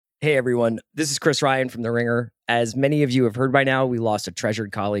Hey everyone, this is Chris Ryan from The Ringer. As many of you have heard by now, we lost a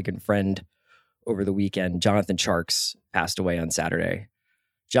treasured colleague and friend over the weekend. Jonathan Tjarks passed away on Saturday.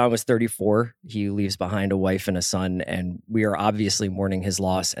 John was 34. He leaves behind a wife and a son, and we are obviously mourning his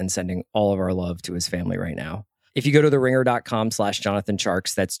loss and sending all of our love to his family right now. If you go to theringer.com/Jonathan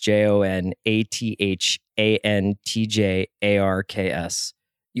Tjarks, that's JONATHANTJARKS,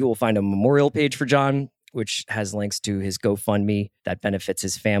 you will find a memorial page for John, which has links to his GoFundMe that benefits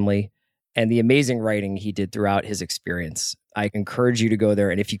his family and the amazing writing he did throughout his experience. I encourage you to go there,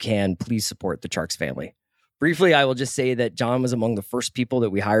 and if you can, please support the Tjarks family. Briefly, I will just say that John was among the first people that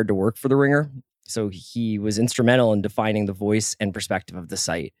we hired to work for The Ringer, so he was instrumental in defining the voice and perspective of the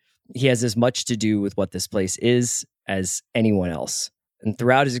site. He has as much to do with what this place is as anyone else. And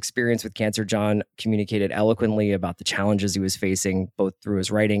throughout his experience with cancer, John communicated eloquently about the challenges he was facing, both through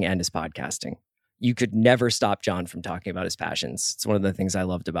his writing and his podcasting. You could never stop John from talking about his passions. It's one of the things I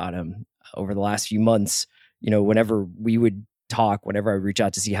loved about him. Over the last few months, whenever we would talk, whenever I would reach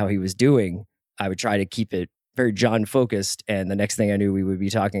out to see how he was doing, I would try to keep it very John focused. And the next thing I knew, we would be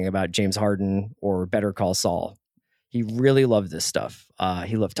talking about James Harden or Better Call Saul. He really loved this stuff.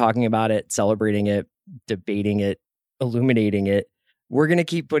 He loved talking about it, celebrating it, debating it, illuminating it. We're going to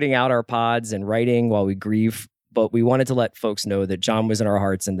keep putting out our pods and writing while we grieve, but we wanted to let folks know that John was in our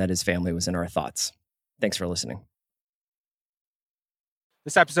hearts and that his family was in our thoughts. Thanks for listening.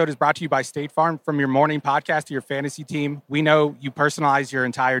 This episode is brought to you by State Farm. From your morning podcast to your fantasy team, we know you personalize your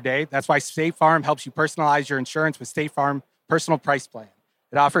entire day. That's why State Farm helps you personalize your insurance with State Farm Personal Price Plan.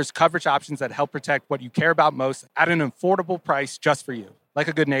 It offers coverage options that help protect what you care about most at an affordable price just for you. Like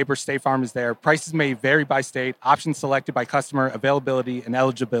a good neighbor, State Farm is there. Prices may vary by state. Options selected by customer. Availability and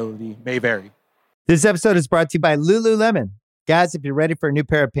eligibility may vary. This episode is brought to you by Lululemon. Guys, if you're ready for a new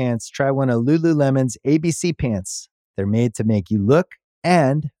pair of pants, try one of Lululemon's ABC pants. They're made to make you look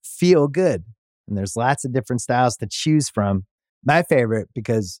and feel good. And there's lots of different styles to choose from. My favorite,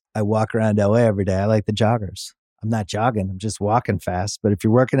 because I walk around LA every day, I like the joggers. I'm not jogging, I'm just walking fast. But if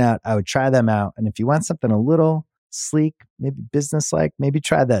you're working out, I would try them out. And if you want something a little sleek, maybe business-like, maybe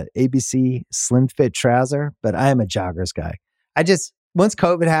try the ABC Slim Fit trouser. But I am a joggers guy. Once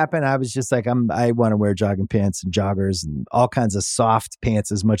COVID happened, I was just like, I want to wear jogging pants and joggers and all kinds of soft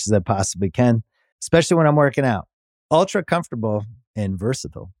pants as much as I possibly can, especially when I'm working out. Ultra comfortable and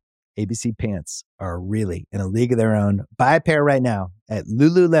versatile. ABC pants are really in a league of their own. Buy a pair right now at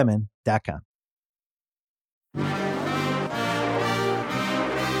lululemon.com.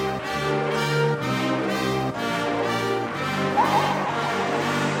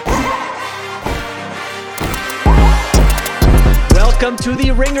 Welcome to the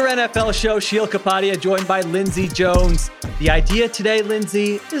Ringer NFL show. Sheil Kapadia joined by Lindsey Jones. The idea today,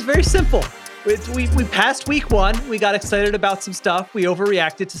 Lindsey, is very simple. We passed week one. We got excited about some stuff. We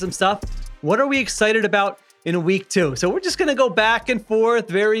overreacted to some stuff. What are we excited about in week two? So we're just going to go back and forth,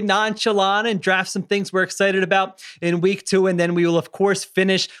 very nonchalant, and draft some things we're excited about in week two. And then we will, of course,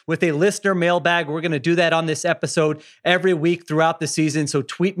 finish with a listener mailbag. We're going to do that on this episode every week throughout the season. So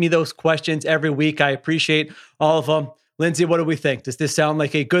tweet me those questions every week. I appreciate all of them. Lindsey, what do we think? Does this sound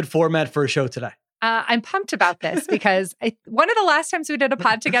like a good format for a show today? I'm pumped about this because one of the last times we did a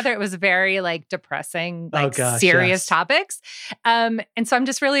pod together, it was very depressing, serious topics. And so I'm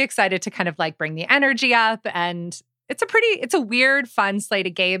just really excited to kind of bring the energy up. And it's a weird, fun slate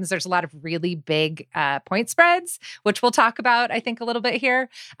of games. There's a lot of really big point spreads, which we'll talk about, I think, a little bit here.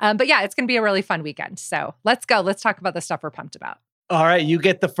 But yeah, it's going to be a really fun weekend. So let's go. Let's talk about the stuff we're pumped about. All right, you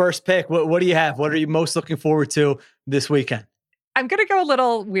get the first pick. What do you have? What are you most looking forward to this weekend? I'm going to go a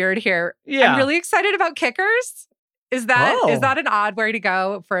little weird here. Yeah. I'm really excited about kickers. Is that an odd way to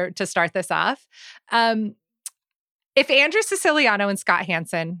go to start this off? If Andrew Siciliano and Scott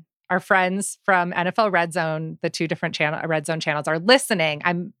Hanson, our friends from NFL Red Zone, the two different Red Zone channels, are listening,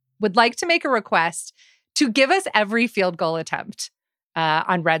 I would like to make a request to give us every field goal attempt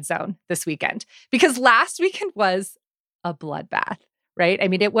on Red Zone this weekend. Because last weekend was a bloodbath, right? I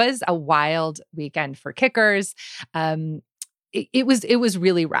mean, it was a wild weekend for kickers. It was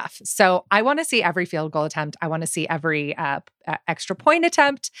really rough. So I want to see every field goal attempt. I want to see every extra point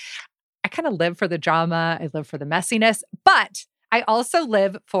attempt. I kind of live for the drama. I live for the messiness, but I also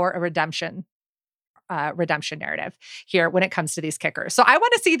live for a redemption narrative here when it comes to these kickers. So I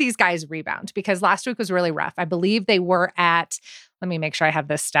want to see these guys rebound because last week was really rough. I believe they were at, let me make sure I have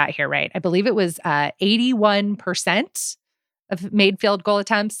this stat here right. I believe it was 81% of made field goal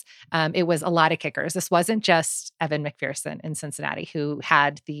attempts. It was a lot of kickers. This wasn't just Evan McPherson in Cincinnati who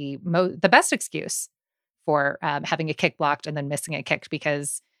had the best excuse for having a kick blocked and then missing a kick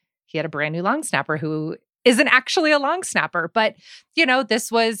because he had a brand new long snapper who isn't actually a long snapper. But,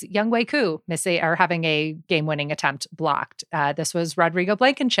 this was Younghoe Koo missing or having a game-winning attempt blocked. This was Rodrigo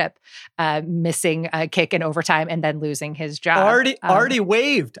Blankenship missing a kick in overtime and then losing his job. Already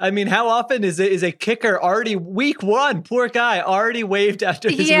waived. I mean, how often is a kicker already week one? Poor guy, already waived after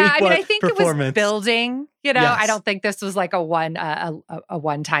his week one performance. I think it was building. Yes. I don't think this was like a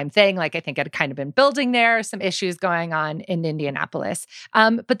one-time thing. Like, I think it had kind of been building there, some issues going on in Indianapolis.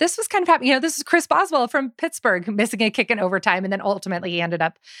 But this was kind of happening. This is Chris Boswell from Pittsburgh missing a kick in overtime. And then ultimately he ended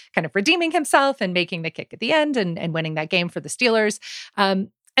up kind of redeeming himself and making the kick at the end and winning that game for the Steelers. And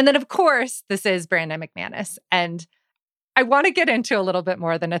then, of course, this is Brandon McManus. And I want to get into a little bit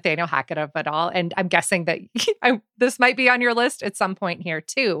more the Nathaniel Hackett of it all. And I'm guessing that this might be on your list at some point here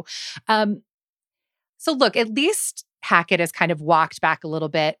too. So look, at least Hackett has kind of walked back a little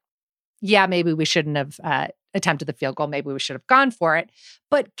bit. Yeah, maybe we shouldn't have attempted the field goal. Maybe we should have gone for it.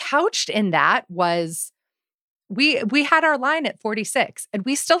 But couched in that was we had our line at 46, and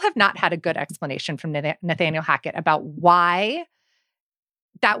we still have not had a good explanation from Nathaniel Hackett about why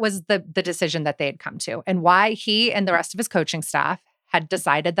that was the decision that they had come to and why he and the rest of his coaching staff had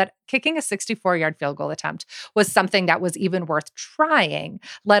decided that kicking a 64-yard field goal attempt was something that was even worth trying,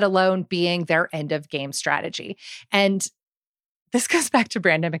 let alone being their end-of-game strategy. And this goes back to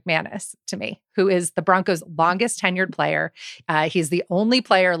Brandon McManus, to me, who is the Broncos' longest tenured player. He's the only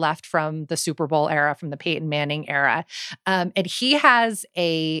player left from the Super Bowl era, from the Peyton Manning era. And he has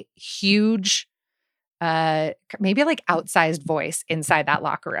a huge, maybe like outsized voice inside that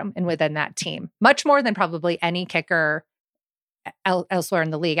locker room and within that team, much more than probably any kicker elsewhere in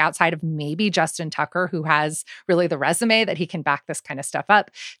the league, outside of maybe Justin Tucker, who has really the resume that he can back this kind of stuff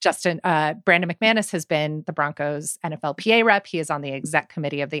up. Brandon McManus has been the Broncos NFLPA rep. He is on the exec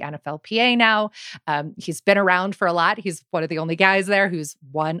committee of the NFLPA now. He's been around for a lot. He's one of the only guys there who's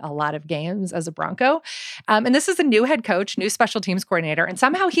won a lot of games as a Bronco. And this is a new head coach, new special teams coordinator. And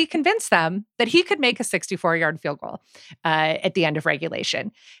somehow he convinced them that he could make a 64-yard field goal at the end of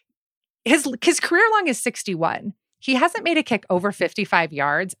regulation. His career long is 61. He hasn't made a kick over 55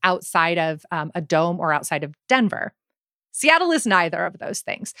 yards outside of a dome or outside of Denver. Seattle is neither of those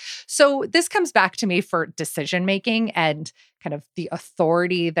things. So this comes back to me for decision-making and kind of the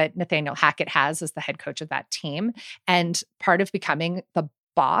authority that Nathaniel Hackett has as the head coach of that team, and part of becoming the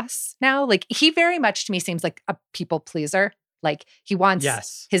boss now. Like, he very much to me seems like a people pleaser. Like, he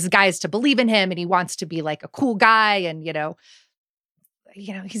wants his guys to believe in him, and he wants to be like a cool guy, and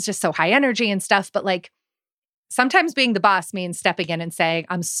he's just so high energy and stuff. But like, sometimes being the boss means stepping in and saying,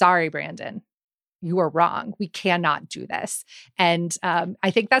 I'm sorry, Brandon, you are wrong. We cannot do this. And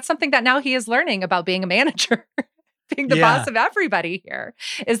I think that's something that now he is learning about being a manager, being the boss of everybody here,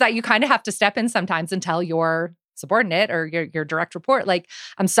 is that you kind of have to step in sometimes and tell your subordinate or your direct report, like,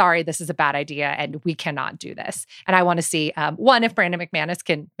 I'm sorry, this is a bad idea and we cannot do this. And I want to see, one, if Brandon McManus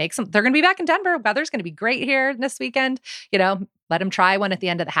can make they're going to be back in Denver. Weather's going to be great here this weekend. Let him try one at the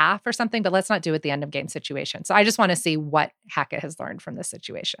end of the half or something, but let's not do it the end of game situation. So I just want to see what Hackett has learned from this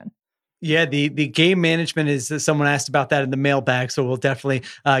situation. Yeah, the game management is, someone asked about that in the mailbag, so we'll definitely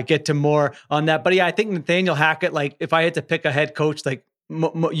get to more on that. But yeah, I think Nathaniel Hackett, like, if I had to pick a head coach, like,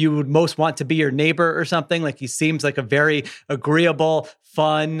 you would most want to be your neighbor or something. Like, he seems like a very agreeable,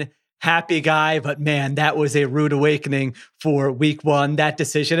 fun, happy guy, but man, that was a rude awakening for week one, that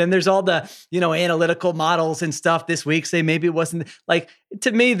decision. And there's all the, analytical models and stuff this week say maybe it wasn't, like,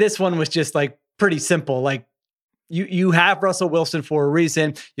 to me, this one was just like pretty simple. Like, you have Russell Wilson for a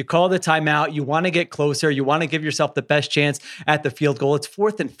reason. You call the timeout. You want to get closer. You want to give yourself the best chance at the field goal. It's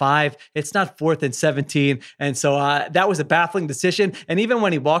 4th and 5. It's not 4th and 17. And so that was a baffling decision. And even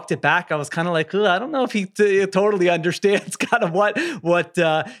when he walked it back, I was kind of like, I don't know if he totally understands kind of what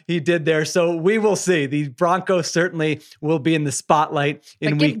he did there. So we will see. The Broncos certainly will be in the spotlight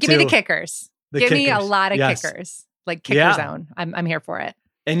in week 2. Give me the kickers. Give me a lot of kickers, like kicker zone. I'm here for it.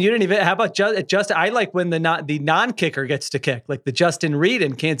 And you didn't even, how about just I like when the non-kicker gets to kick, like the Justin Reed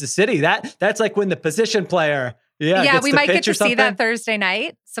in Kansas City. That's like when the position player, we might get to see that Thursday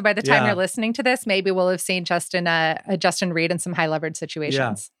night. So by the time you're listening to this, maybe we'll have seen Justin Reed in some high leverage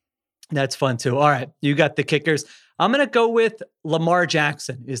situations. Yeah. That's fun too. All right, you got the kickers. I'm going to go with Lamar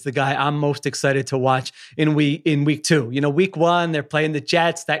Jackson is the guy I'm most excited to watch in week 2. Week 1, they're playing the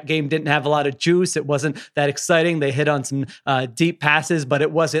Jets. That game didn't have a lot of juice. It wasn't that exciting. They hit on some deep passes, but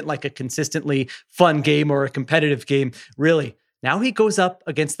it wasn't like a consistently fun game or a competitive game, really. Now he goes up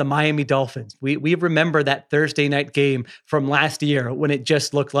against the Miami Dolphins. We remember that Thursday night game from last year when it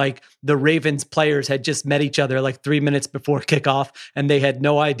just looked like the Ravens players had just met each other like 3 minutes before kickoff, and they had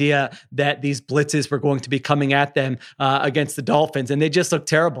no idea that these blitzes were going to be coming at them against the Dolphins. And they just looked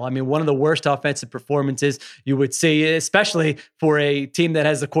terrible. I mean, one of the worst offensive performances you would see, especially for a team that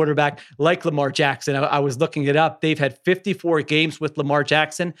has a quarterback like Lamar Jackson. I was looking it up. They've had 54 games with Lamar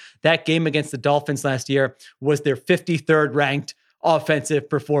Jackson. That game against the Dolphins last year was their 53rd ranked offensive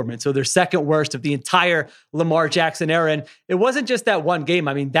performance. So their second worst of the entire Lamar Jackson era. And it wasn't just that one game.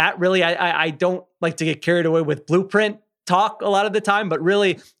 I mean, that really, I don't like to get carried away with blueprint talk a lot of the time, but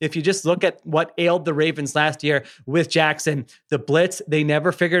really, if you just look at what ailed the Ravens last year with Jackson, the blitz, they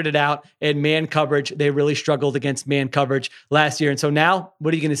never figured it out. And man coverage, they really struggled against man coverage last year. And so now,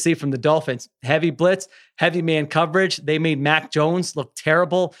 what are you going to see from the Dolphins? Heavy blitz, heavy man coverage. They made Mac Jones look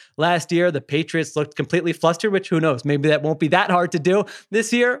terrible last year. The Patriots looked completely flustered, which who knows? Maybe that won't be that hard to do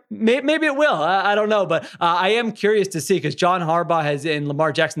this year. Maybe it will. I don't know. But I am curious to see, because John Harbaugh has, and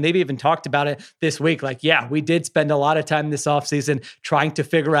Lamar Jackson, they've even talked about it this week. Like, yeah, we did spend a lot of time this offseason trying to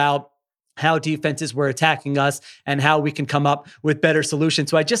figure out how defenses were attacking us and how we can come up with better solutions.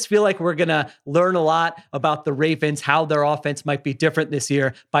 So I just feel like we're going to learn a lot about the Ravens, how their offense might be different this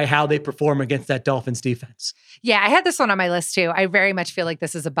year by how they perform against that Dolphins defense. Yeah, I had this one on my list too. I very much feel like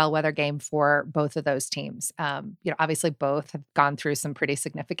this is a bellwether game for both of those teams. Obviously both have gone through some pretty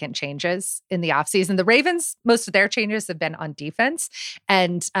significant changes in the offseason. The Ravens, most of their changes have been on defense.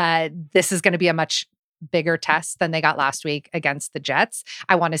 And this is going to be a much bigger test than they got last week against the Jets.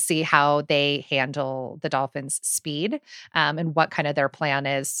 I want to see how they handle the Dolphins' speed and what kind of their plan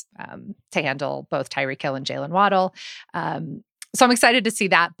is to handle both Tyreek Hill and Jalen Waddle. So I'm excited to see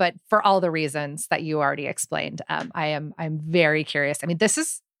that, but for all the reasons that you already explained, I'm very curious. I mean, this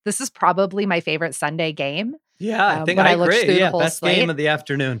is probably my favorite Sunday game. Yeah, I think I agree. Yeah, best game of the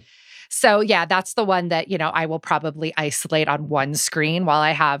afternoon. So yeah, that's the one that, I will probably isolate on one screen while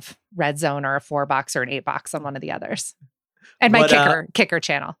I have Red Zone or a 4-box or an 8-box on one of the others. And my kicker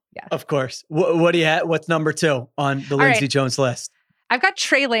channel. Yeah. Of course. What do you have? What's number 2 on the Lindsey Jones list? I've got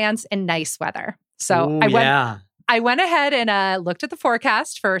Trey Lance in nice weather. So I went ahead and looked at the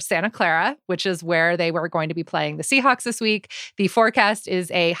forecast for Santa Clara, which is where they were going to be playing the Seahawks this week. The forecast is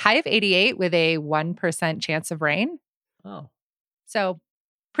a high of 88 with a 1% chance of rain. Oh. So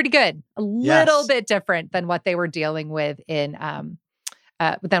pretty good. A little bit different than what they were dealing with in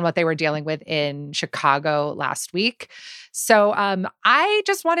Chicago last week. So I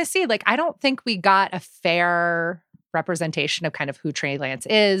just want to see, I don't think we got a fair representation of kind of who Trey Lance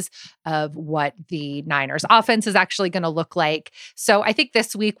is, of what the Niners offense is actually going to look like. So I think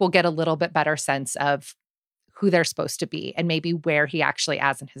this week we'll get a little bit better sense of who they're supposed to be and maybe where he actually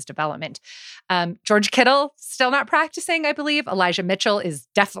is in his development. George Kittle, still not practicing, I believe. Elijah Mitchell is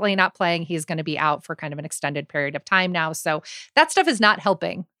definitely not playing. He's going to be out for kind of an extended period of time now. So that stuff is not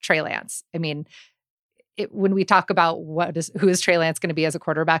helping Trey Lance. I mean, when we talk about who is Trey Lance going to be as a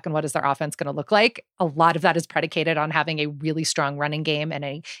quarterback and what is their offense going to look like, a lot of that is predicated on having a really strong running game and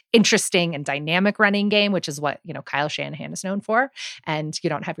a interesting and dynamic running game, which is what, Kyle Shanahan is known for. And you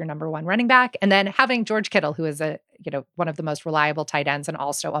don't have your number one running back. And then having George Kittle, who is one of the most reliable tight ends and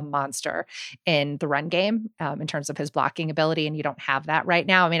also a monster in the run game in terms of his blocking ability. And you don't have that right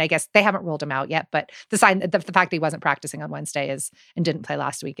now. I mean, I guess they haven't ruled him out yet, but the fact that he wasn't practicing on Wednesday and didn't play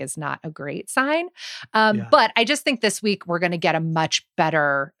last week is not a great sign. But I just think this week we're going to get a much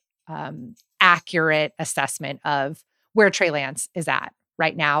better, accurate assessment of where Trey Lance is at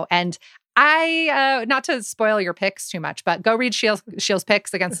right now. And I, not to spoil your picks too much, but go read Shields'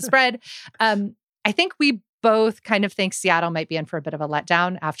 picks against the spread. I think we both kind of think Seattle might be in for a bit of a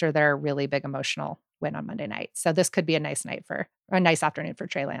letdown after their really big emotional win on Monday night. So this could be a nice afternoon for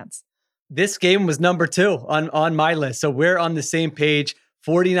Trey Lance. This game was number 2 on my list. So we're on the same page.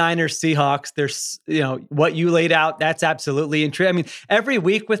 49ers, Seahawks, there's, what you laid out, that's absolutely true. I mean, every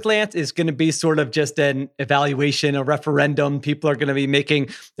week with Lance is going to be sort of just an evaluation, a referendum. People are going to be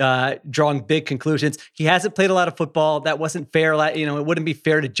drawing big conclusions. He hasn't played a lot of football. That wasn't fair. It wouldn't be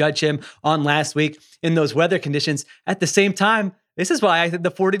fair to judge him on last week in those weather conditions. At the same time, this is why I think the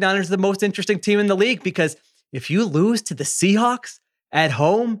 49ers are the most interesting team in the league, because if you lose to the Seahawks at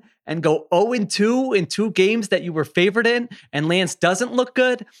home and go 0-2 in 2 games that you were favored in, and Lance doesn't look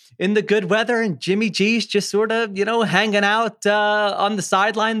good in the good weather, and Jimmy G's just sort of, hanging out on the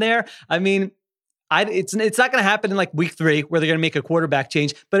sideline there. I mean, It's not going to happen in like week 3 where they're going to make a quarterback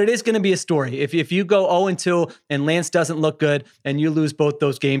change, but it is going to be a story. If you go 0-2 and Lance doesn't look good and you lose both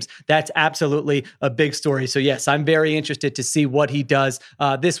those games, that's absolutely a big story. So yes, I'm very interested to see what he does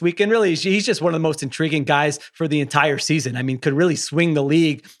this week. And really, he's just one of the most intriguing guys for the entire season. I mean, could really swing the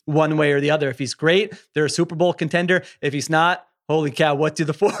league one way or the other. If he's great, they're a Super Bowl contender. If he's not, holy cow, what do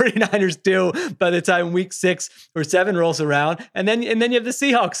the 49ers do by the time week 6 or 7 rolls around? And then you have the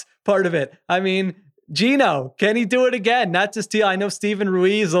Seahawks part of it. I mean, Geno, can he do it again? Not just I know Steven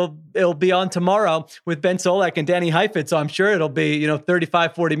Ruiz will be on tomorrow with Ben Solak and Danny Heifetz, so I'm sure it'll be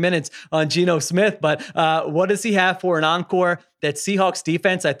 35, 40 minutes on Geno Smith. But what does he have for an encore? That Seahawks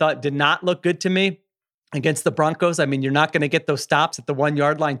defense I thought did not look good to me against the Broncos. I mean, you're not going to get those stops at the 1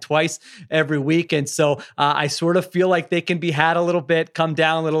 yard line twice every week. And so I sort of feel like they can be had a little bit, come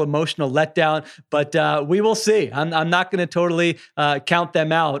down, a little emotional letdown, but we will see. I'm not going to totally count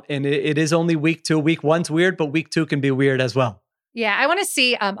them out. And it is only week 2. Week 1's weird, but week 2 can be weird as well. Yeah. I want to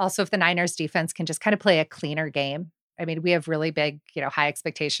see also if the Niners defense can just kind of play a cleaner game. I mean, we have really big, high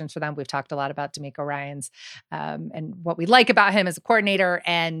expectations for them. We've talked a lot about DeMeco Ryans and what we like about him as a coordinator.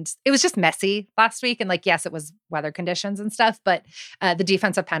 And it was just messy last week. And yes, it was weather conditions and stuff, but the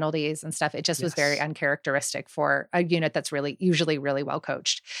defensive penalties and stuff, it just was very uncharacteristic for a unit that's usually really well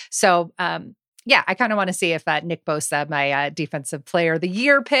coached. So, yeah, I kind of want to see if Nick Bosa, my defensive player of the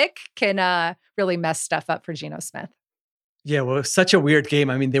year pick, can really mess stuff up for Geno Smith. Yeah, well, it was such a weird game.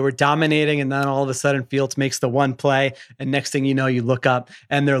 I mean, they were dominating, and then all of a sudden Fields makes the one play, and next thing you know, you look up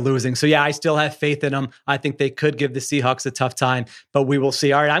and they're losing. So yeah, I still have faith in them. I think they could give the Seahawks a tough time, but we will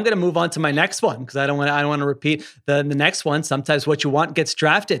see. All right, I'm going to move on to my next one because I don't want to repeat the next one. Sometimes what you want gets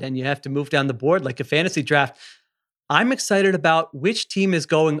drafted, and you have to move down the board like a fantasy draft. I'm excited about which team is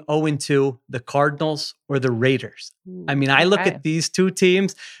going 0-2, the Cardinals or the Raiders. I mean, I look at these two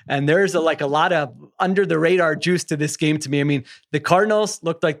teams and there's a lot of under the radar juice to this game to me. I mean, the Cardinals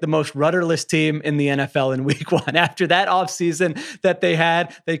looked like the most rudderless team in the NFL in week 1. After that offseason that they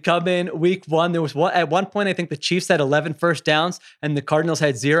had, they come in week 1. There was at one point, I think the Chiefs had 11 first downs and the Cardinals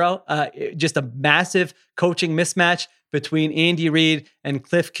had 0. Just a massive coaching mismatch between Andy Reid and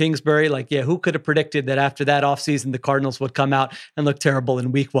Cliff Kingsbury. Who could have predicted that after that offseason, the Cardinals would come out and look terrible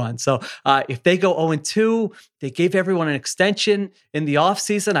in week 1? So if they go 0-2, they gave everyone an extension in the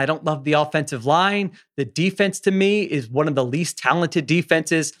offseason. I don't love the offensive line. The defense to me is one of the least talented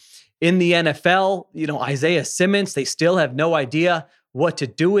defenses in the NFL. Isaiah Simmons, they still have no idea what to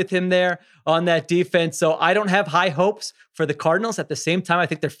do with him there on that defense. So I don't have high hopes for the Cardinals. At the same time, I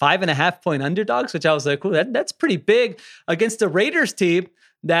think they're 5.5-point underdogs, which I was like, cool, that's pretty big against the Raiders team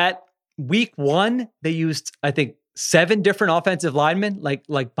that week 1, they used, I think, 7 different offensive linemen,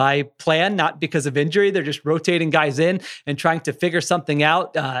 like by plan, not because of injury. They're just rotating guys in and trying to figure something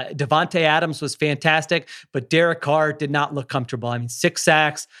out. Devontae Adams was fantastic, but Derek Carr did not look comfortable. I mean, 6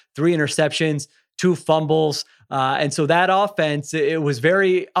 sacks, 3 interceptions, 2 fumbles. And so that offense, it was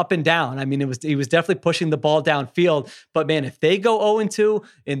very up and down. I mean, he was definitely pushing the ball downfield. But man, if they go 0-2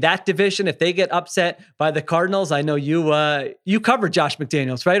 in that division, if they get upset by the Cardinals, I know you covered Josh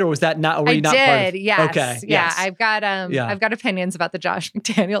McDaniels, right? Or was that not? Were you not part of? Yes. Okay. Yeah, yes. I've got opinions about the Josh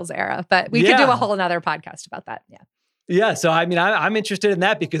McDaniels era, but we could do a whole another podcast about that. Yeah. Yeah. So, I mean, I'm interested in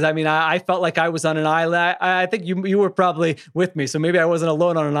that because, I mean, I felt like I was on an island. I think you were probably with me. So maybe I wasn't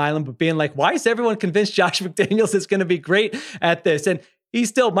alone on an island, but being like, why is everyone convinced Josh McDaniels is going to be great at this? And he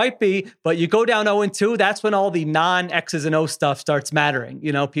still might be, but you go down 0-2, that's when all the non-X's and O stuff starts mattering.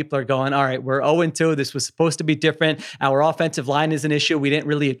 People are going, all right, we're 0-2. This was supposed to be different. Our offensive line is an issue. We didn't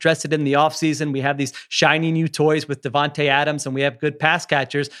really address it in the offseason. We have these shiny new toys with Devontae Adams and we have good pass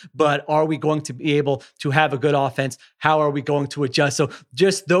catchers, but are we going to be able to have a good offense? How are we going to adjust? So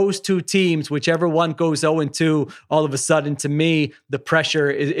just those two teams, whichever one goes 0-2, all of a sudden, to me, the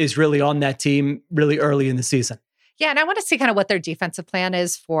pressure is really on that team really early in the season. Yeah, and I want to see kind of what their defensive plan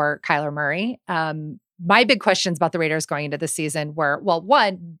is for Kyler Murray. My big questions about the Raiders going into the season were, well,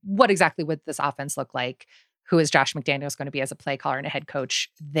 one, what exactly would this offense look like? Who is Josh McDaniels going to be as a play caller and a head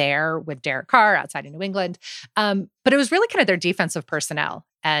coach there with Derek Carr outside of New England? But it was really kind of their defensive personnel.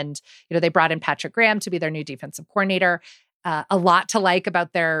 And, they brought in Patrick Graham to be their new defensive coordinator. A lot to like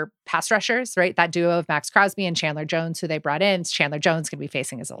about their pass rushers, right? That duo of Max Crosby and Chandler Jones, who they brought in. Chandler Jones going to be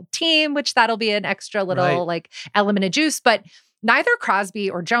facing his old team, which that'll be an extra little element of juice. But neither Crosby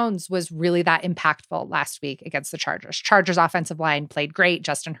or Jones was really that impactful last week against the Chargers. Chargers offensive line played great.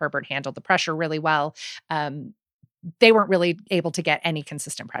 Justin Herbert handled the pressure really well. They weren't really able to get any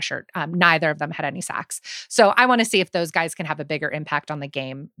consistent pressure. Neither of them had any sacks. So I want to see if those guys can have a bigger impact on the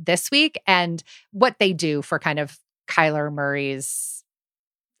game this week and what they do for kind of Kyler Murray's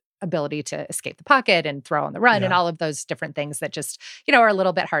ability to escape the pocket and throw on the run and all of those different things that just, are a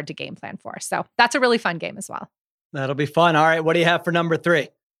little bit hard to game plan for. So that's a really fun game as well. That'll be fun. All right. What do you have for number 3?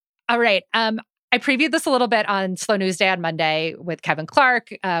 All right. I previewed this a little bit on Slow News Day on Monday with Kevin Clark.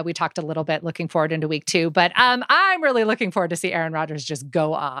 We talked a little bit looking forward into week 2, but I'm really looking forward to see Aaron Rodgers just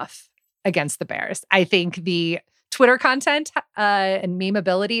go off against the Bears. I think the Twitter content and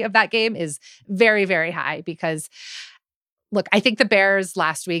memeability of that game is very, very high because, look, I think the Bears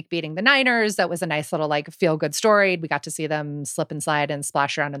last week beating the Niners, that was a nice little feel-good story. We got to see them slip and slide and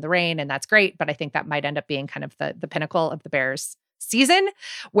splash around in the rain, and that's great. But I think that might end up being kind of the pinnacle of the Bears season.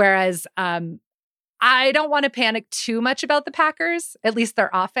 Whereas I don't want to panic too much about the Packers, at least their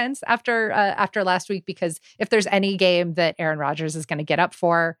offense after last week, because if there's any game that Aaron Rodgers is going to get up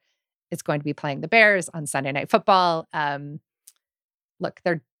for, it's going to be playing the Bears on Sunday Night Football. Look,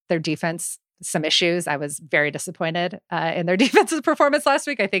 their defense, some issues. I was very disappointed in their defensive performance last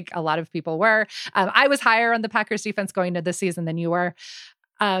week. I think a lot of people were. I was higher on the Packers defense going into the season than you were.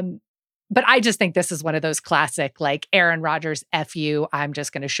 But I just think this is one of those classic, Aaron Rodgers, F you, I'm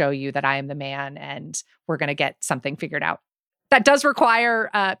just going to show you that I am the man and we're going to get something figured out. That does require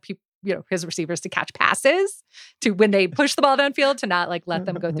his receivers to catch passes, to when they push the ball downfield, to not let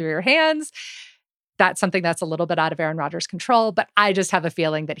them go through your hands. That's something that's a little bit out of Aaron Rodgers' control, but I just have a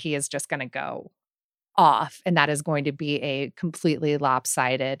feeling that he is just going to go off, and that is going to be a completely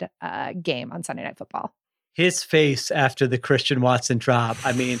lopsided game on Sunday Night Football. His face after the Christian Watson drop.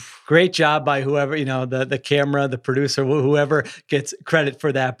 I mean, great job by whoever, the camera, the producer, whoever gets credit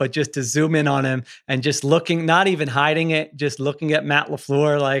for that. But just to zoom in on him and just looking, not even hiding it, just looking at Matt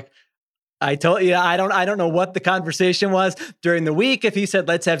LaFleur, I told you, I don't know what the conversation was during the week. If he said,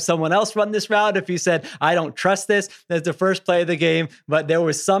 let's have someone else run this route. If he said, I don't trust this, that's the first play of the game. But there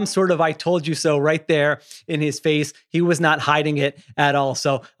was some sort of, I told you so right there in his face. He was not hiding it at all.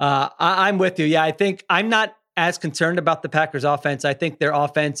 So I'm with you. Yeah, I think I'm not as concerned about the Packers offense. I think their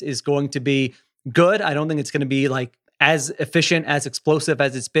offense is going to be good. I don't think it's going to be as efficient, as explosive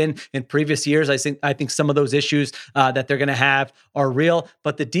as it's been in previous years. I think some of those issues that they're going to have are real.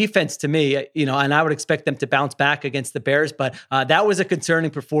 But the defense, to me, and I would expect them to bounce back against the Bears. But that was a concerning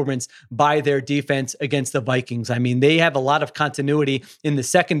performance by their defense against the Vikings. I mean, they have a lot of continuity in the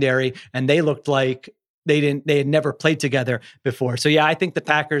secondary, and they looked like they had never played together before. So yeah, I think the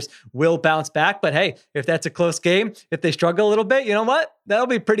Packers will bounce back, but hey, if that's a close game, if they struggle a little bit, you know what? That'll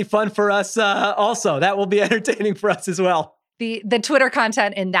be pretty fun for us also. That will be entertaining for us as well. The Twitter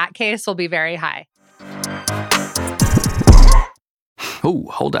content in that case will be very high. Oh,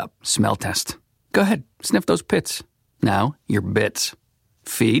 hold up. Smell test. Go ahead. Sniff those pits. Now, your bits.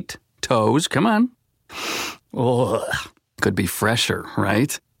 Feet, toes, come on. Ugh. Could be fresher,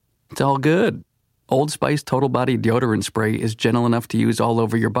 right? It's all good. Old Spice Total Body Deodorant Spray is gentle enough to use all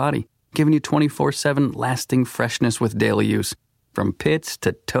over your body, giving you 24/7 lasting freshness with daily use, from pits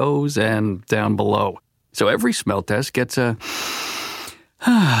to toes and down below. So every smell test gets a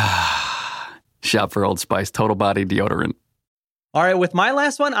shop for Old Spice Total Body Deodorant. All right, with my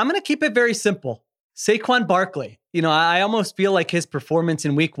last one, I'm going to keep it very simple. Saquon Barkley. I almost feel like his performance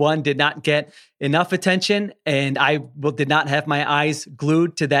in week 1 did not get enough attention, and I did not have my eyes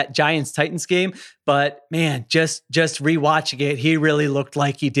glued to that Giants-Titans game. But man, just rewatching it, he really looked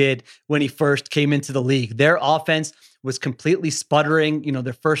like he did when he first came into the league. Their offense was completely sputtering,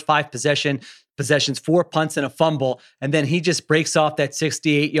 their first 5 possessions, 4 punts and a fumble. And then he just breaks off that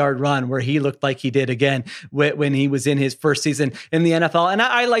 68-yard run where he looked like he did again when he was in his first season in the NFL. And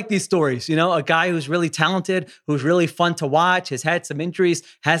I like these stories, a guy who's really talented, who's really fun to watch, has had some injuries,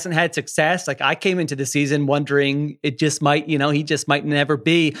 hasn't had success. I came into the season wondering it just might, he just might never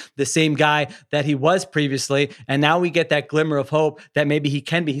be the same guy that he was previously. And now we get that glimmer of hope that maybe he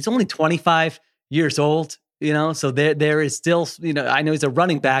can be. He's only 25 years old. So there is still, I know he's a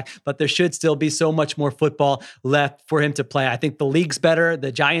running back, but there should still be so much more football left for him to play. I think the league's better.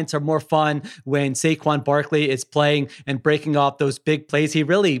 The Giants are more fun when Saquon Barkley is playing and breaking off those big plays. He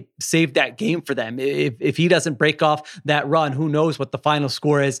really saved that game for them. If he doesn't break off that run, who knows what the final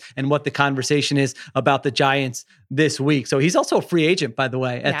score is and what the conversation is about the Giants this week. So he's also a free agent, by the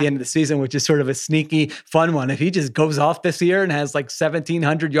way, at the end of the season, which is sort of a sneaky fun one. If he just goes off this year and has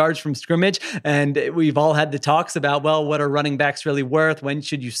 1,700 yards from scrimmage, and we've all had the talks about, well, what are running backs really worth? When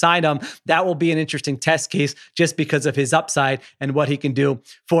should you sign them? That will be an interesting test case just because of his upside and what he can do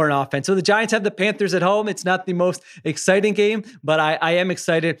for an offense. So the Giants have the Panthers at home. It's not the most exciting game, but I am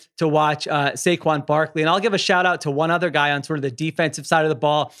excited to watch Saquon Barkley. And I'll give a shout out to one other guy on sort of the defensive side of the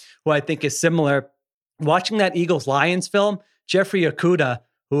ball who I think is similar. Watching that Eagles-Lions film, Jeffrey Okudah,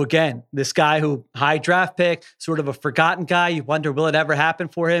 who, again, this guy who high draft pick, sort of a forgotten guy. You wonder, will it ever happen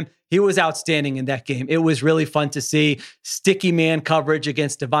for him? He was outstanding in that game. It was really fun to see sticky man coverage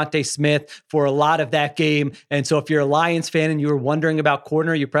against Devontae Smith for a lot of that game. And so if you're a Lions fan and you were wondering about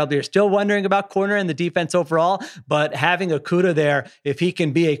corner, you probably are still wondering about corner and the defense overall. But having Okudah there, if he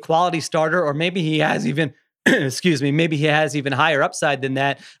can be a quality starter, or maybe he has even maybe he has even higher upside than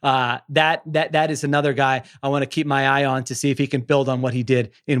that. That is another guy I want to keep my eye on to see if he can build on what he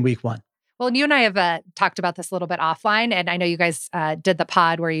did in week 1. Well, and you and I have talked about this a little bit offline, and I know you guys did the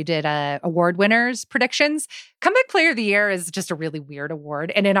pod where you did award winners predictions. Comeback Player of the Year is just a really weird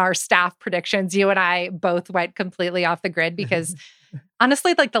award. And in our staff predictions, you and I both went completely off the grid because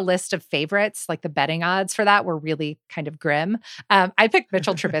honestly, like the list of favorites, like the betting odds for that were really kind of grim. I picked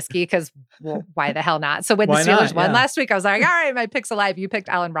Mitchell Trubisky because, well, why the hell not? So when the Steelers won last week, I was like, all right, my pick's alive. You picked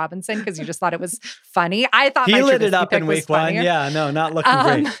Allen Robinson because you just thought it was funny. I thought he my lit Trubisky it up in week 1. Yeah, no, not looking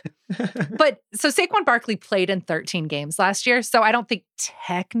great. But so Saquon Barkley played in 13 games last year. So I don't think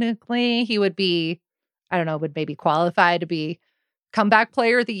technically he would be, would maybe qualify to be Comeback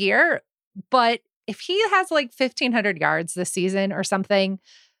Player of the Year. But if he has like 1,500 yards this season or something,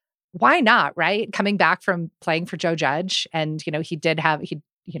 why not, right? Coming back from playing for Joe Judge. And,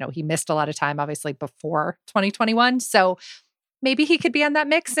 he missed a lot of time, obviously, before 2021. So maybe he could be on that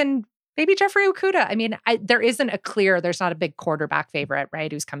mix, and maybe Jeffrey Okudah. I mean, there's not a big quarterback favorite,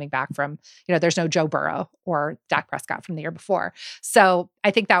 right? Who's coming back from, there's no Joe Burrow or Dak Prescott from the year before. So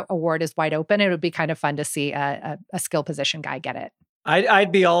I think that award is wide open. It would be kind of fun to see a skill position guy get it.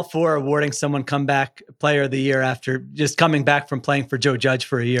 I'd be all for awarding someone Comeback Player of the Year after just coming back from playing for Joe Judge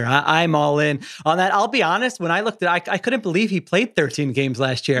for a year. I'm all in on that. I'll be honest, when I looked at it, I couldn't believe he played 13 games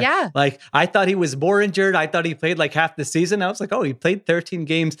last year. Yeah. Like, I thought he was more injured. I thought he played like half the season. I was like, oh, he played 13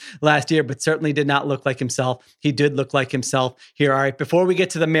 games last year, but certainly did not look like himself. He did look like himself here. All right, before we get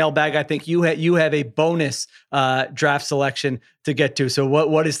to the mailbag, I think you have a bonus draft selection to get to. So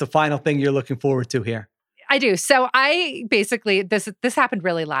what is the final thing you're looking forward to here? I do. So I basically, this happened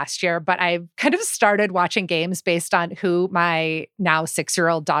really last year, but I kind of started watching games based on who my now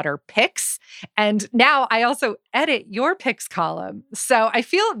 6-year-old daughter picks. And now I also edit your picks column. So I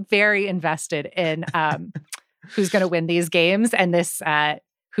feel very invested in who's going to win these games and this,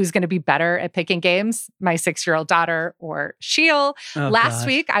 who's going to be better at picking games, my 6-year-old daughter or Sheil. Last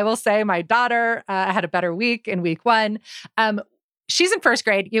week, I will say my daughter had a better week in week 1. She's in first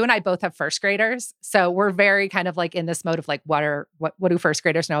grade. You and I both have first graders. So we're very kind of like in this mode of like, what do first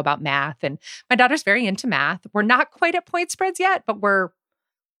graders know about math? And my daughter's very into math. We're not quite at point spreads yet, but we're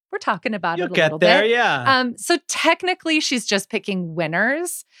talking about it a little bit. You'll get there, yeah. So technically she's just picking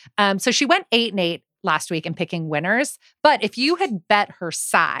winners. So she went 8-8 last week in picking winners. But if you had bet her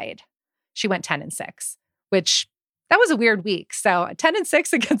side, she went 10-6, which that was a weird week. So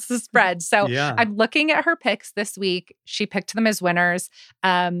 10-6 against the spread. So yeah. I'm looking at her picks this week. She picked them as winners.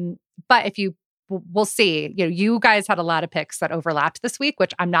 But we'll see. You guys had a lot of picks that overlapped this week,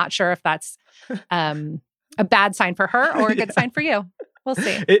 which I'm not sure if that's a bad sign for her or a good sign for you. We'll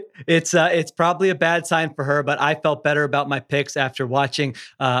see. It's probably a bad sign for her, but I felt better about my picks after watching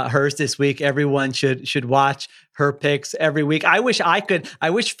hers this week. Everyone should watch her picks every week. I wish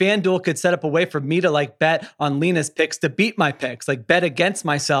FanDuel could set up a way for me to like bet on Lena's picks to beat my picks, like bet against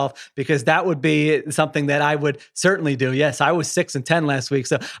myself, because that would be something that I would certainly do. Yes, I was 6-10 last week.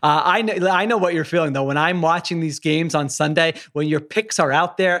 So I know what you're feeling though. When I'm watching these games on Sunday, when your picks are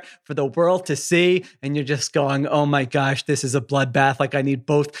out there for the world to see and you're just going, oh my gosh, this is a bloodbath. Like I need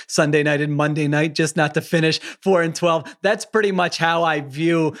both Sunday night and Monday night just not to finish 4-12. That's pretty much how I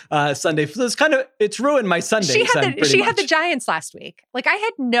view Sunday. So it's ruined my Sunday. She had the Giants last week. Like I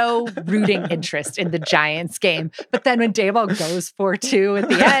had no rooting interest in the Giants game. But then when Daboll goes 4-2 at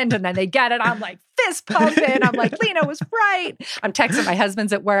the end and then they get it, I'm like fist pumping. I'm like, Lena was right. I'm texting my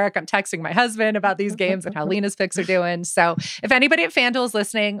husband's at work. I'm texting my husband about these games and how Lena's picks are doing. So if anybody at FanDuel is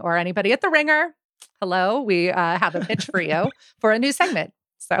listening or anybody at The Ringer, hello, we have a pitch for you for a new segment.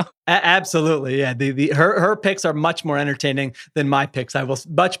 So absolutely, yeah. Her picks are much more entertaining than my picks. I will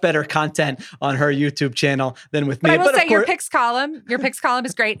much better content on her YouTube channel than with me. But I will say your picks column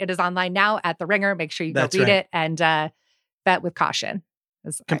is great. It is online now at The Ringer. Make sure you go read it and bet with caution.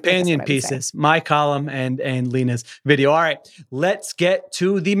 Companion pieces, my column and Lena's video. All right, let's get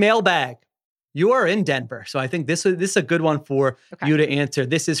to the mailbag. You are in Denver, so I think this is a good one for you to answer.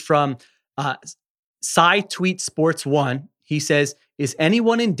 This is from Tweet Sports 1. He says, is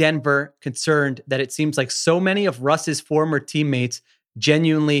anyone in Denver concerned that it seems like so many of Russ's former teammates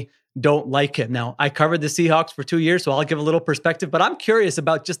genuinely don't like him. Now, I covered the Seahawks for 2 years, so I'll give a little perspective, but I'm curious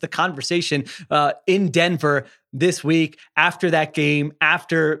about just the conversation in Denver this week after that game,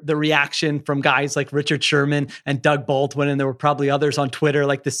 after the reaction from guys like Richard Sherman and Doug Baldwin, and there were probably others on Twitter,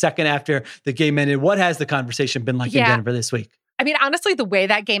 like the second after the game ended. What has the conversation been like in Denver this week? I mean, honestly, the way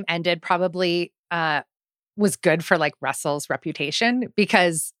that game ended probably was good for like Russell's reputation,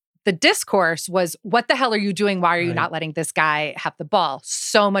 because the discourse was, what the hell are you doing? Why are you not letting this guy have the ball?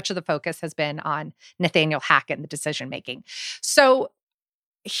 So much of the focus has been on Nathaniel Hackett and the decision-making. So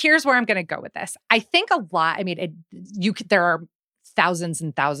here's where I'm going to go with this. I think a lot, I mean, there are thousands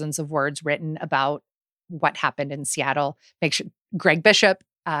and thousands of words written about what happened in Seattle. Make sure Greg Bishop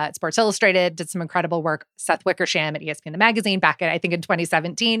at Sports Illustrated did some incredible work. Seth Wickersham at ESPN The Magazine back I think in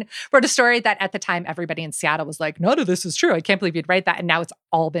 2017, wrote a story that at the time everybody in Seattle was like, none of this is true. I can't believe you'd write that. And now it's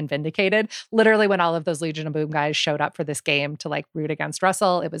all been vindicated. Literally when all of those Legion of Boom guys showed up for this game to like root against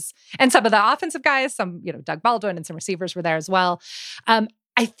Russell, and some of the offensive guys, some, Doug Baldwin and some receivers were there as well.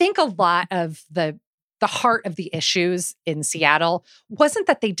 I think a lot of the heart of the issues in Seattle wasn't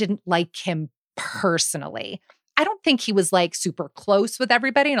that they didn't like him personally. I don't think he was like super close with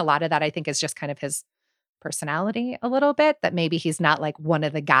everybody. And a lot of that I think is just kind of his personality a little bit, that maybe he's not like one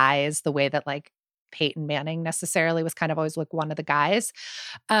of the guys the way that like Peyton Manning necessarily was kind of always like one of the guys.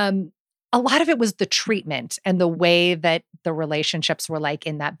 A lot of it was the treatment and the way that the relationships were like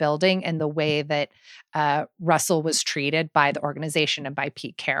in that building and the way that Russell was treated by the organization and by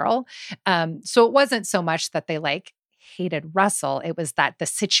Pete Carroll. So it wasn't so much that they like hated Russell. It was that the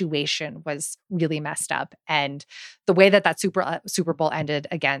situation was really messed up. And the way that Super Bowl ended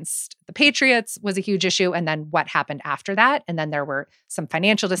against the Patriots was a huge issue. And then what happened after that? And then there were some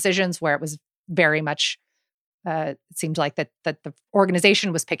financial decisions where it was very much it seemed like that the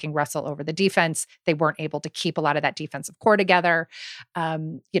organization was picking Russell over the defense. They weren't able to keep a lot of that defensive core together.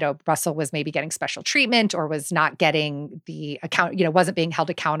 Russell was maybe getting special treatment or was not getting the wasn't being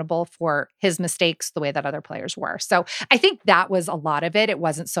held accountable for his mistakes the way that other players were. So I think that was a lot of it. It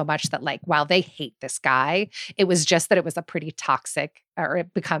wasn't so much that like, wow, they hate this guy. It was just that it was a pretty toxic, or it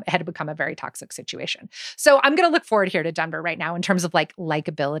had become a very toxic situation. So I'm going to look forward here to Denver right now in terms of like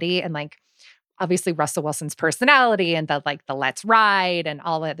likability and like, obviously Russell Wilson's personality and the let's ride and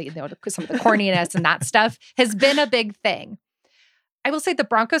all of the, some of the corniness and that stuff has been a big thing. I will say the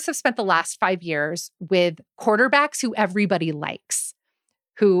Broncos have spent the last 5 years with quarterbacks who everybody likes,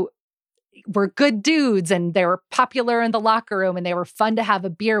 who were good dudes and they were popular in the locker room and they were fun to have a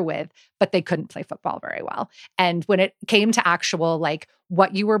beer with, but they couldn't play football very well. And when it came to actual, like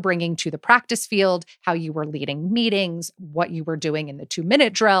what you were bringing to the practice field, how you were leading meetings, what you were doing in the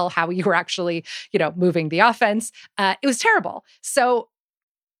 2-minute drill, how you were actually, moving the offense, it was terrible. So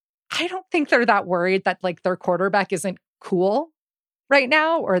I don't think they're that worried that like their quarterback isn't cool right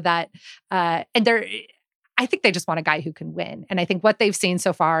now, or that, I think they just want a guy who can win. And I think what they've seen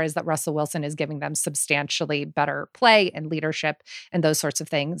so far is that Russell Wilson is giving them substantially better play and leadership and those sorts of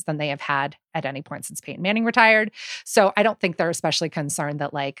things than they have had at any point since Peyton Manning retired. So I don't think they're especially concerned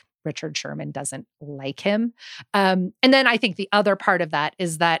that like Richard Sherman doesn't like him. And then I think the other part of that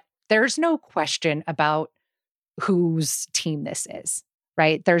is that there's no question about whose team this is,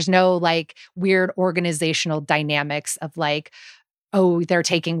 right? There's no like weird organizational dynamics of like, oh, they're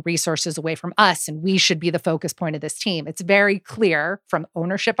taking resources away from us and we should be the focus point of this team. It's very clear from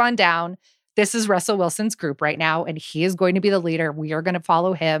ownership on down, this is Russell Wilson's group right now, and he is going to be the leader. We are going to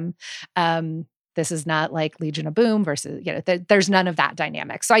follow him. This is not like Legion of Boom versus, there's none of that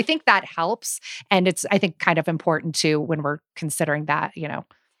dynamic. So I think that helps. And it's, I think, kind of important too, when we're considering that,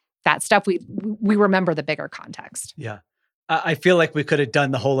 that stuff, we remember the bigger context. Yeah. I feel like we could have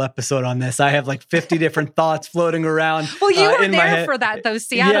done the whole episode on this. I have like 50 different thoughts floating around. Well, you were there for those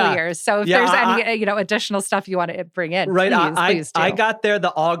Seattle years. So if there's any additional stuff you want to bring in, right? please do. I got there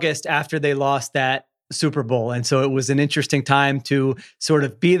the August after they lost that Super Bowl. And so it was an interesting time to sort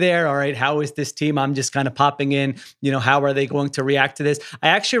of be there. All right, how is this team? I'm just kind of popping in, how are they going to react to this? I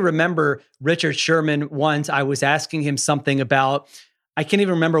actually remember Richard Sherman once, I was asking him something about, I can't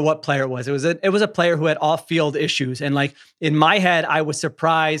even remember what player it was. It was a player who had off-field issues. And like in my head, I was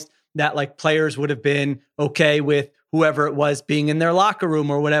surprised that like players would have been okay with whoever it was being in their locker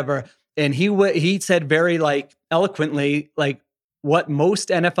room or whatever. And he said very like eloquently, like what most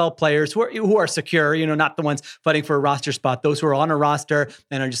NFL players who are secure, not the ones fighting for a roster spot, those who are on a roster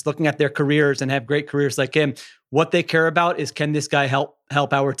and are just looking at their careers and have great careers like him, what they care about is, can this guy help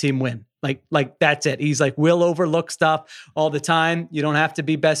our team win? Like that's it. He's like, we'll overlook stuff all the time. You don't have to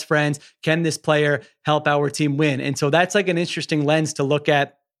be best friends. Can this player help our team win? And so that's like an interesting lens to look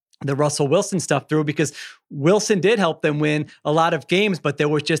at the Russell Wilson stuff through, because Wilson did help them win a lot of games, but there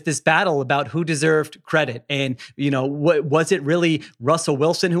was just this battle about who deserved credit. And, was it really Russell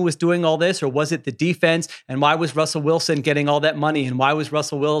Wilson who was doing all this, or was it the defense? And why was Russell Wilson getting all that money? And why was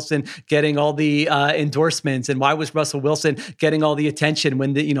Russell Wilson getting all the endorsements? And why was Russell Wilson getting all the attention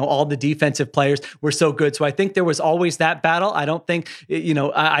when all the defensive players were so good? So I think there was always that battle. I don't think,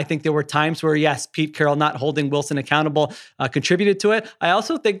 I think there were times where, yes, Pete Carroll not holding Wilson accountable contributed to it. I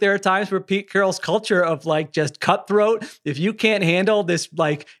also think there are times where Pete Carroll's culture of just cutthroat, if you can't handle this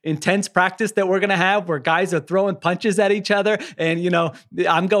intense practice that we're going to have where guys are throwing punches at each other, and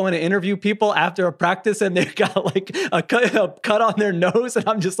I'm going to interview people after a practice and they've got a cut on their nose, and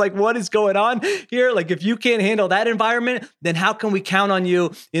I'm just like, what is going on here? If you can't handle that environment, then how can we count on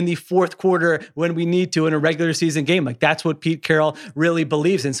you in the fourth quarter when we need to in a regular season game? That's what Pete Carroll really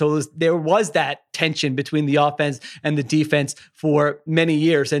believes in. So there was that tension between the offense and the defense for many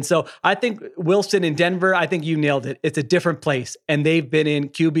years. And so I think Wilson in Denver, I think you nailed it. It's a different place, and they've been in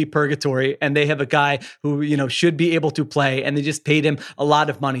QB purgatory, and they have a guy who, should be able to play, and they just paid him a lot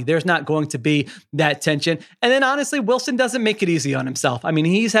of money. There's not going to be that tension. And then honestly, Wilson doesn't make it easy on himself. I mean,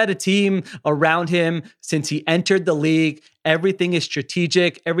 he's had a team around him since he entered the league. Everything is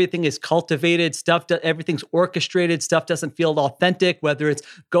strategic. Everything is cultivated. Everything's orchestrated. Stuff doesn't feel authentic, whether it's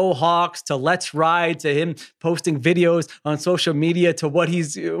Go Hawks to Let's Ride to him posting videos on social media to what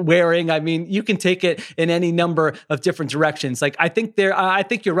he's wearing. I mean, you can take it in any number of different directions. I think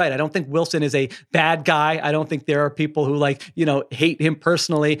you're right. I don't think Wilson is a bad guy. I don't think there are people who hate him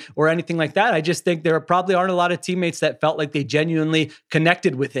personally or anything like that. I just think there probably aren't a lot of teammates that felt like they genuinely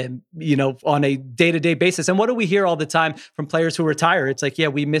connected with him, on a day-to-day basis. And what do we hear all the time from players who retire? It's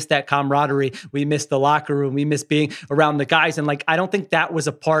we miss that camaraderie. We miss the locker room. We miss being around the guys. And I don't think that was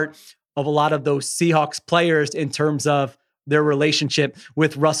a part of a lot of those Seahawks players in terms of their relationship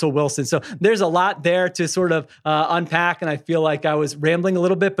with Russell Wilson. So there's a lot there to sort of unpack. And I feel like I was rambling a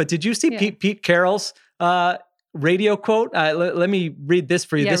little bit, but did you see Pete Carroll's radio quote? Let me read this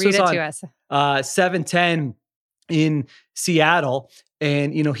for you. Yeah, this was on 710 in Seattle.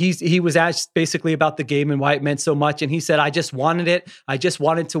 And, he was asked basically about the game and why it meant so much. And he said, I just wanted it. I just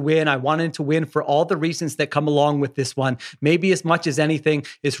wanted to win. I wanted to win for all the reasons that come along with this one. Maybe as much as anything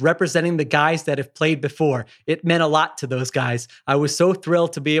is representing the guys that have played before. It meant a lot to those guys. I was so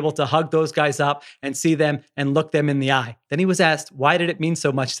thrilled to be able to hug those guys up and see them and look them in the eye. Then he was asked, why did it mean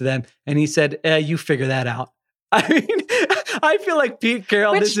so much to them? And he said, you figure that out. I mean, I feel like Pete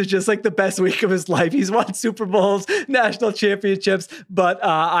Carroll, this is just the best week of his life. He's won Super Bowls, national championships, but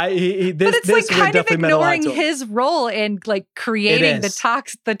this kind of ignoring his role in creating the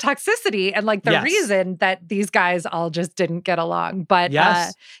toxicity and the reason that these guys all just didn't get along. But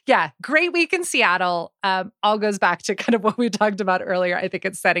great week in Seattle. All goes back to kind of what we talked about earlier. I think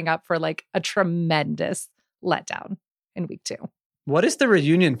it's setting up for a tremendous letdown in week 2. What is the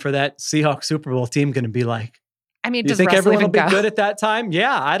reunion for that Seahawks Super Bowl team going to be like? I mean, you think everyone will be good at that time?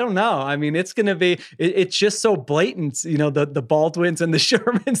 Yeah, I don't know. I mean, it's going to be, it's just so blatant, the Baldwins and the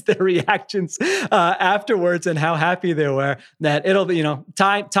Shermans, their reactions afterwards and how happy they were, that it'll be,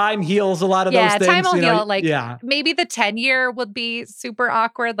 time heals a lot of those things. Yeah, time will heal. Maybe the 10-year would be super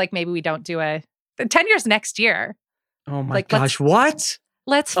awkward. Maybe we don't do the 10 years next year. Oh my gosh, what?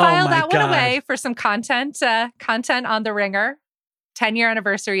 Let's file that one away for some content on The Ringer. 10-year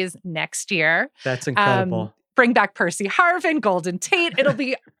anniversary is next year. That's incredible. Bring back Percy Harvin, Golden Tate. It'll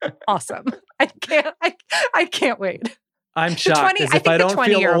be awesome. I can't wait. I'm shocked. If I don't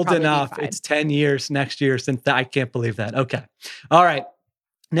feel old enough, it's 10 years next year since I can't believe that. Okay. All right.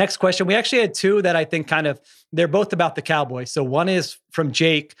 Next question. We actually had 2 that I think they're both about the Cowboys. So one is from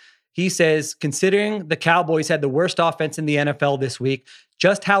Jake. He says, considering the Cowboys had the worst offense in the NFL this week,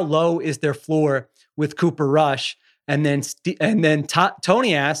 just how low is their floor with Cooper Rush? And then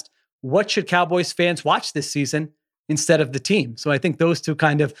Tony asked, what should Cowboys fans watch this season instead of the team? So I think those two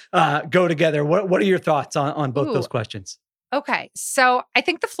kind of go together. What are your thoughts on both those questions? Okay. So I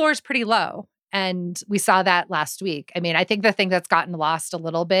think the floor is pretty low. And we saw that last week. I mean, I think the thing that's gotten lost a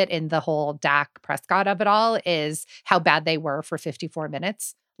little bit in the whole Dak Prescott of it all is how bad they were for 54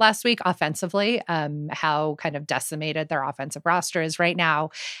 minutes last week offensively, how kind of decimated their offensive roster is right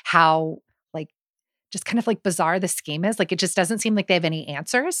now, how just kind of bizarre the scheme is. It just doesn't seem like they have any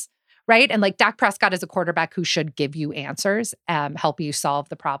answers. Right. And Dak Prescott is a quarterback who should give you answers, help you solve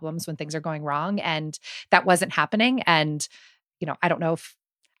the problems when things are going wrong. And that wasn't happening. And, I don't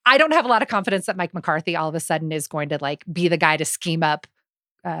have a lot of confidence that Mike McCarthy all of a sudden is going to be the guy to scheme up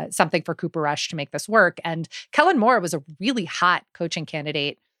something for Cooper Rush to make this work. And Kellen Moore was a really hot coaching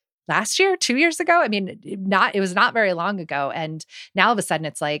candidate last year, 2 years ago. I mean, it was not very long ago. And now all of a sudden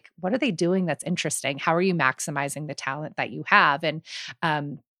it's like, what are they doing that's interesting? How are you maximizing the talent that you have? And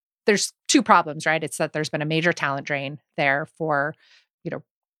there's two problems, right? It's that there's been a major talent drain there for,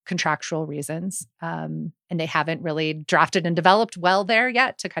 contractual reasons. And they haven't really drafted and developed well there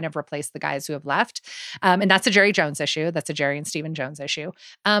yet to kind of replace the guys who have left. And that's a Jerry Jones issue. That's a Jerry and Stephen Jones issue.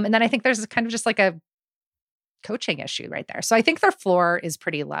 And then I think there's kind of just like a coaching issue right there. So I think their floor is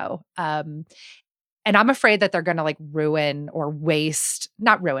pretty low. And I'm afraid that they're going to like ruin or waste,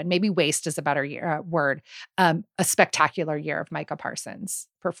 not ruin, maybe waste is a better word, a spectacular year of Micah Parsons'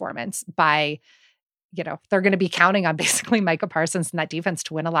 performance by, they're going to be counting on basically Micah Parsons and that defense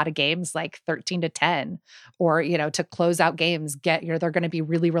to win a lot of games like 13-10 or, to close out games, they're going to be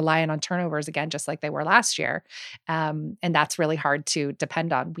really reliant on turnovers again, just like they were last year. And that's really hard to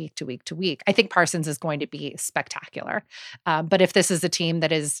depend on week to week to week. I think Parsons is going to be spectacular. But if this is a team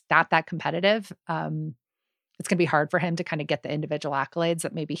that is not that competitive, it's going to be hard for him to kind of get the individual accolades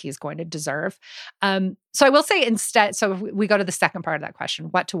that maybe he's going to deserve. So I will say instead, so if we go to the second part of that question,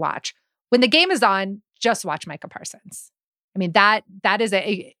 what to watch. When the game is on, just watch Micah Parsons. I mean, that is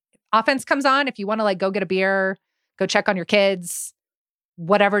offense comes on. If you want to like go get a beer, go check on your kids,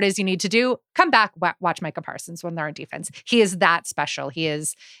 whatever it is you need to do, come back, watch Micah Parsons when they're on defense. He is that special. He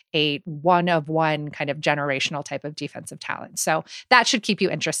is a one-of-one kind of generational type of defensive talent. So that should keep you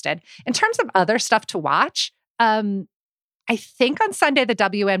interested. In terms of other stuff to watch, I think on Sunday, the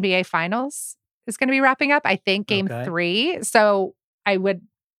WNBA Finals is going to be wrapping up. I think game 3. So I would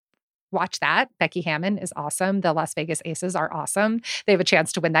watch that. Becky Hammon is awesome. The Las Vegas Aces are awesome. They have a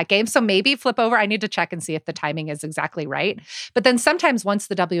chance to win that game. So maybe flip over. I need to check and see if the timing is exactly right. But then sometimes once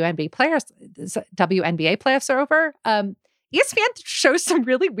the WNBA playoffs are over, ESPN shows some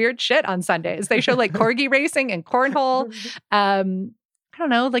really weird shit on Sundays. They show like corgi racing and cornhole. I don't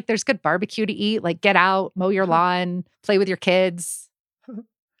know, like there's good barbecue to eat, like get out, mow your lawn, play with your kids.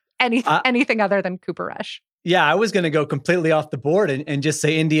 Anything other than Cooper Rush. Yeah, I was going to go completely off the board and just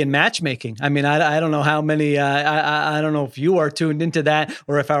say Indian matchmaking. I mean, I don't know how many, I don't know if you are tuned into that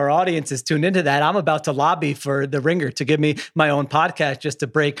or if our audience is tuned into that. I'm about to lobby for the Ringer to give me my own podcast just to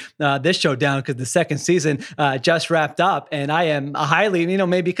break this show down because the second season just wrapped up. And I am highly,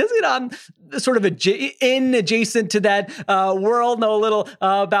 maybe because I'm sort of adjacent to that world, know a little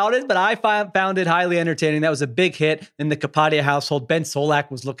about it, but I found it highly entertaining. That was a big hit in the Kapadia household. Ben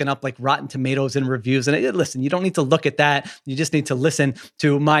Solak was looking up like Rotten Tomatoes in reviews. And listen, you don't need to look at that. You just need to listen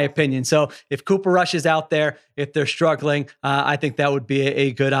to my opinion. So if Cooper Rush is out there, if they're struggling, I think that would be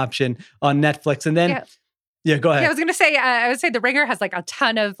a good option on Netflix. And then, yeah, go ahead. Yeah, I was going to say, I would say the Ringer has like a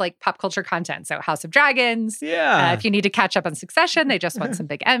ton of like pop culture content. So House of Dragons. Yeah. If you need to catch up on Succession, they just won some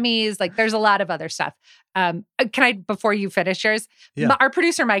big Emmys. Like there's a lot of other stuff. Can I, before you finish yours, our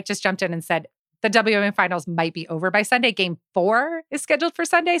producer Mike just jumped in and said the WNBA Finals might be over by Sunday. Game 4 is scheduled for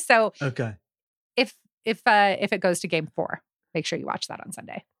Sunday. So if it goes to game 4, make sure you watch that on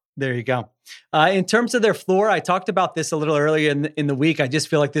Sunday. There you go. In terms of their floor, I talked about this a little earlier in the week. I just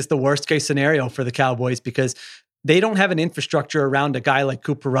feel like this is the worst case scenario for the Cowboys because they don't have an infrastructure around a guy like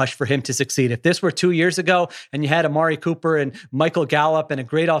Cooper Rush for him to succeed. If this were 2 years ago and you had Amari Cooper and Michael Gallup and a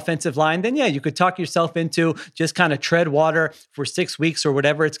great offensive line, then yeah, you could talk yourself into just kind of tread water for 6 weeks or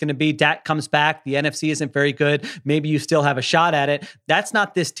whatever it's going to be. Dak comes back. The NFC isn't very good. Maybe you still have a shot at it. That's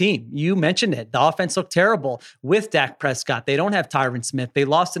not this team. You mentioned it. The offense looked terrible with Dak Prescott. They don't have Tyron Smith. They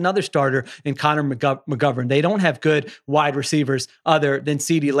lost another starter in Connor McGovern. They don't have good wide receivers other than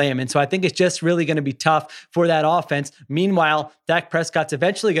CeeDee Lamb. And so I think it's just really going to be tough for that offense. Meanwhile, Dak Prescott's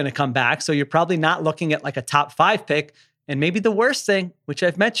eventually going to come back. So you're probably not looking at like a top 5 pick. And maybe the worst thing, which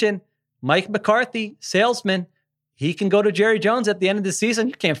I've mentioned, Mike McCarthy, salesman, he can go to Jerry Jones at the end of the season.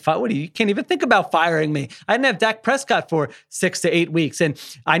 You can't you can't even think about firing me. I didn't have Dak Prescott for 6 to 8 weeks. And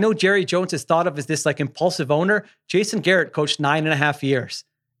I know Jerry Jones is thought of as this like impulsive owner. Jason Garrett coached 9.5 years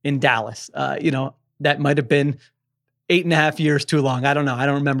in Dallas. That might have been 8.5 years too long. I don't know. I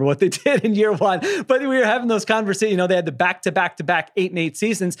don't remember what they did in year 1, but we were having those conversations. They had the back-to-back 8 and 8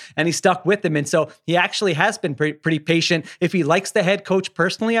 seasons, and he stuck with them. And so he actually has been pretty patient. If he likes the head coach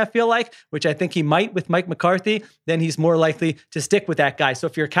personally, I feel like, which I think he might with Mike McCarthy, then he's more likely to stick with that guy. So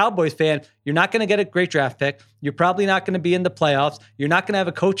if you're a Cowboys fan, you're not going to get a great draft pick. You're probably not going to be in the playoffs. You're not going to have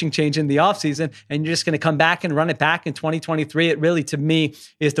a coaching change in the offseason, and you're just going to come back and run it back in 2023. It really, to me,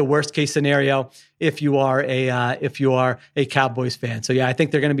 is the worst case scenario if you are a Cowboys fan. So yeah, I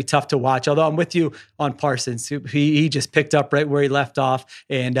think they're going to be tough to watch. Although I'm with you on Parsons. He just picked up right where he left off,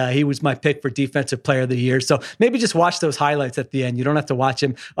 and he was my pick for Defensive Player of the Year. So maybe just watch those highlights at the end. You don't have to watch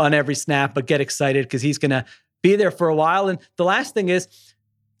him on every snap, but get excited because he's going to be there for a while. And the last thing is,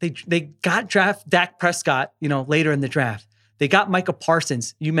 they got draft Dak Prescott, later in the draft. They got Micah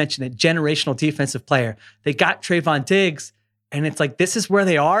Parsons. You mentioned it, generational defensive player. They got Trayvon Diggs. And it's like, this is where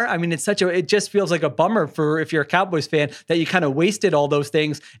they are. I mean, it just feels like a bummer for if you're a Cowboys fan that you kind of wasted all those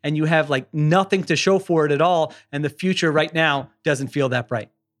things and you have like nothing to show for it at all. And the future right now doesn't feel that bright.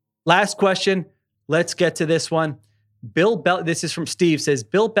 Last question. Let's get to this one. This is from Steve, says,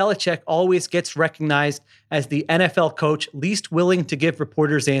 Bill Belichick always gets recognized as the NFL coach least willing to give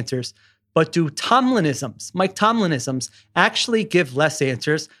reporters answers. But do Mike Tomlinisms actually give less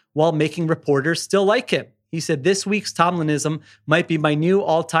answers while making reporters still like him? He said, this week's Tomlinism might be my new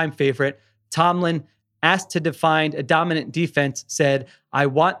all-time favorite. Tomlin, asked to define a dominant defense, said, I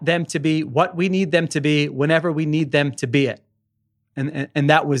want them to be what we need them to be whenever we need them to be it. And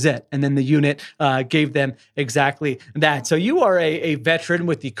that was it. And then the unit gave them exactly that. So you are a veteran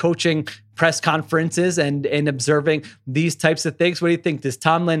with the coaching press conferences and observing these types of things. What do you think? Does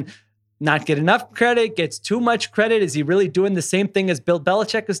Tomlin not get enough credit, gets too much credit? Is he really doing the same thing as Bill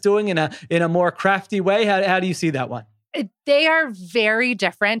Belichick is doing in a more crafty way? How do you see that one? They are very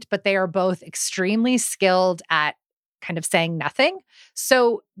different, but they are both extremely skilled at kind of saying nothing.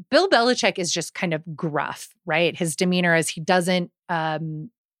 So Bill Belichick is just kind of gruff, right? His demeanor is he doesn't,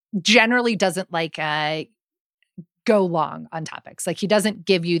 generally doesn't like go long on topics. Like he doesn't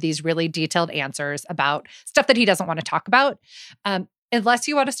give you these really detailed answers about stuff that he doesn't want to talk about. Unless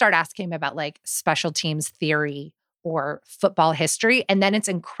you want to start asking him about like special teams theory or football history. And then it's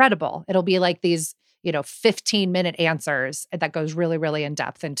incredible. It'll be like these, 15-minute answers that goes really, really in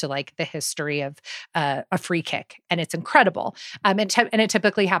depth into like the history of a free kick. And it's incredible. And it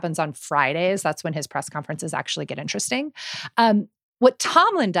typically happens on Fridays. That's when his press conferences actually get interesting. What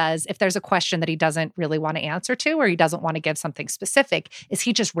Tomlin does, if there's a question that he doesn't really want to answer to, or he doesn't want to give something specific, is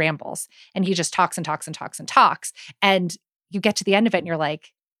he just rambles and he just talks and talks and talks and talks. And you get to the end of it and you're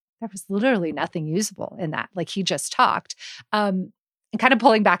like, there was literally nothing usable in that. Like he just talked. And kind of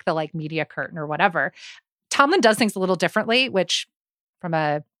pulling back the like media curtain or whatever. Tomlin does things a little differently, which from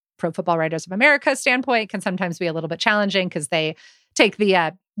a Pro Football Writers of America standpoint can sometimes be a little bit challenging because they take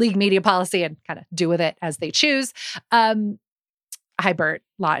the league media policy and kind of do with it as they choose. Hi, Bert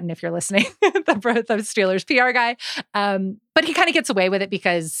Lawton, if you're listening, the Steelers PR guy. But he kind of gets away with it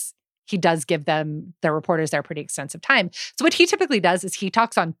because he does give them, the reporters, their pretty extensive time. So what he typically does is he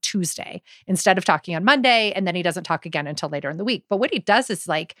talks on Tuesday instead of talking on Monday, and then he doesn't talk again until later in the week. But what he does is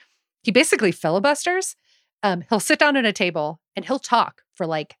like, he basically filibusters. He'll sit down at a table and he'll talk for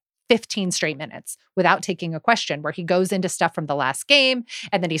like 15 straight minutes without taking a question, where he goes into stuff from the last game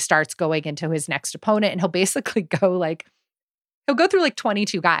and then he starts going into his next opponent, and he'll basically he'll go through like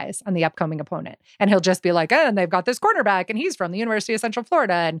 22 guys on the upcoming opponent. And he'll just be like, and they've got this cornerback and he's from the University of Central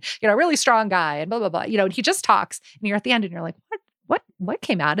Florida and, really strong guy and blah, blah, blah. And he just talks and you're at the end and you're like, what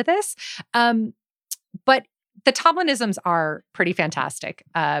came out of this? But the Tomlinisms are pretty fantastic,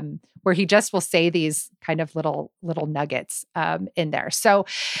 where he just will say these kind of little nuggets in there. So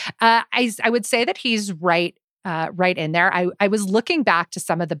I would say that he's right in there. I was looking back to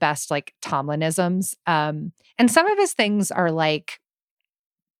some of the best like Tomlinisms, and some of his things are like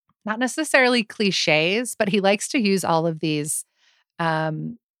not necessarily cliches, but he likes to use all of these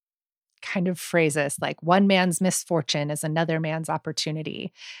kind of phrases like one man's misfortune is another man's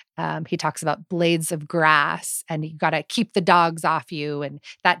opportunity. He talks about blades of grass and you got to keep the dogs off you. And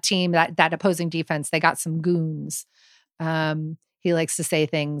that team, that opposing defense, they got some goons. He likes to say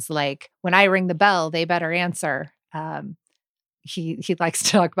things like, when I ring the bell, they better answer. He likes to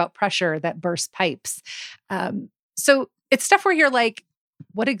talk about pressure that bursts pipes. So it's stuff where you're like,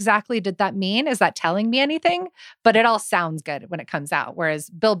 what exactly did that mean? Is that telling me anything? But it all sounds good when it comes out. Whereas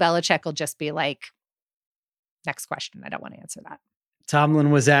Bill Belichick will just be like, next question. I don't want to answer that. Tomlin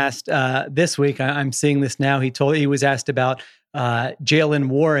was asked this week, I'm seeing this now. He was asked about Jaylen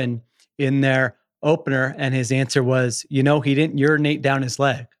Warren in their opener, and his answer was, he didn't urinate down his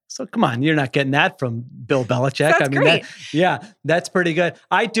leg. So come on, you're not getting that from Bill Belichick. That's great. That's pretty good.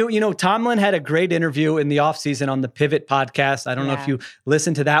 I do, Tomlin had a great interview in the offseason on the Pivot podcast. I don't know if you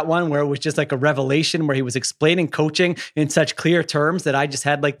listened to that one, where it was just like a revelation, where he was explaining coaching in such clear terms that I just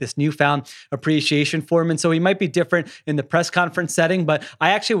had like this newfound appreciation for him. And so he might be different in the press conference setting, but I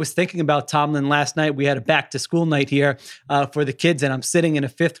actually was thinking about Tomlin last night. We had a back to school night here for the kids, and I'm sitting in a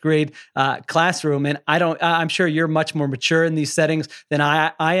 5th grade classroom, and I'm sure you're much more mature in these settings than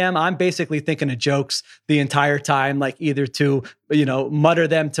I am. I'm basically thinking of jokes the entire time, like either to, mutter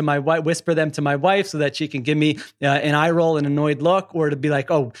them to my wife, whisper them to my wife so that she can give me an eye roll and annoyed look, or to be like,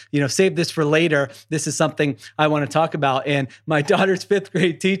 oh, save this for later. This is something I want to talk about. And my daughter's 5th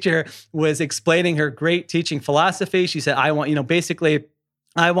grade teacher was explaining her great teaching philosophy. She said, I want, basically,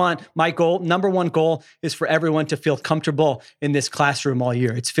 I want my goal, number one goal is for everyone to feel comfortable in this classroom all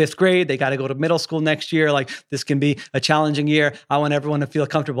year. It's 5th grade. They got to go to middle school next year. Like, this can be a challenging year. I want everyone to feel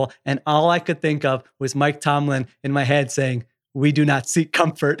comfortable. And all I could think of was Mike Tomlin in my head saying, "We do not seek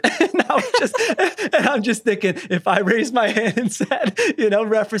comfort." And I'm just thinking, if I raised my hand and said,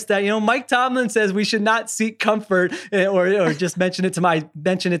 reference that, Mike Tomlin says we should not seek comfort, or just mention it to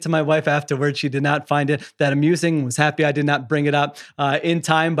my wife afterwards. She did not find it that amusing. Was happy I did not bring it up in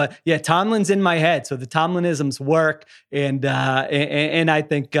time. But yeah, Tomlin's in my head, so the Tomlinisms work, and I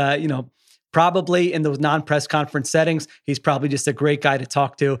think probably in those non-press conference settings, he's probably just a great guy to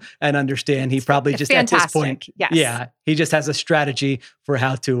talk to and understand. He probably just fantastic. At this point, yes. Yeah, he just has a strategy for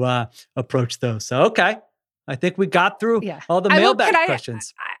how to approach those. So, okay. I think we got through all the mailbag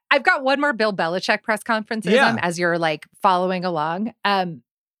questions. I've got one more Bill Belichick press conference-ism as you're like following along.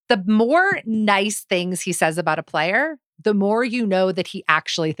 The more nice things he says about a player, the more you know that he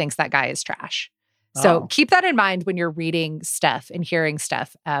actually thinks that guy is trash. So keep that in mind when you're reading stuff and hearing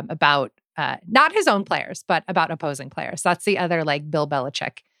stuff about not his own players, but about opposing players. That's the other like Bill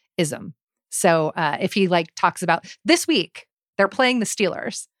Belichick-ism. So if he like talks about this week, they're playing the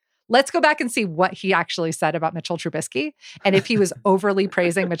Steelers. Let's go back and see what he actually said about Mitchell Trubisky. And if he was overly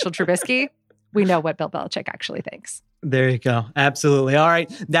praising Mitchell Trubisky, we know what Bill Belichick actually thinks. There you go. Absolutely. All right.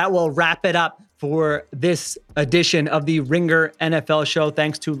 That will wrap it up for this edition of the Ringer NFL Show.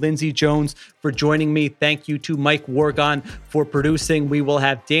 Thanks to Lindsey Jones for joining me. Thank you to Mike Wargon for producing. We will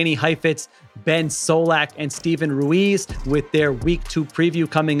have Danny Heifetz, Ben Solak, and Steven Ruiz with their Week 2 preview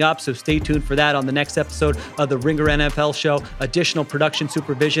coming up. So stay tuned for that on the next episode of the Ringer NFL Show. Additional production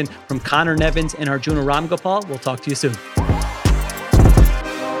supervision from Connor Nevins and Arjuna Ramgopal. We'll talk to you soon.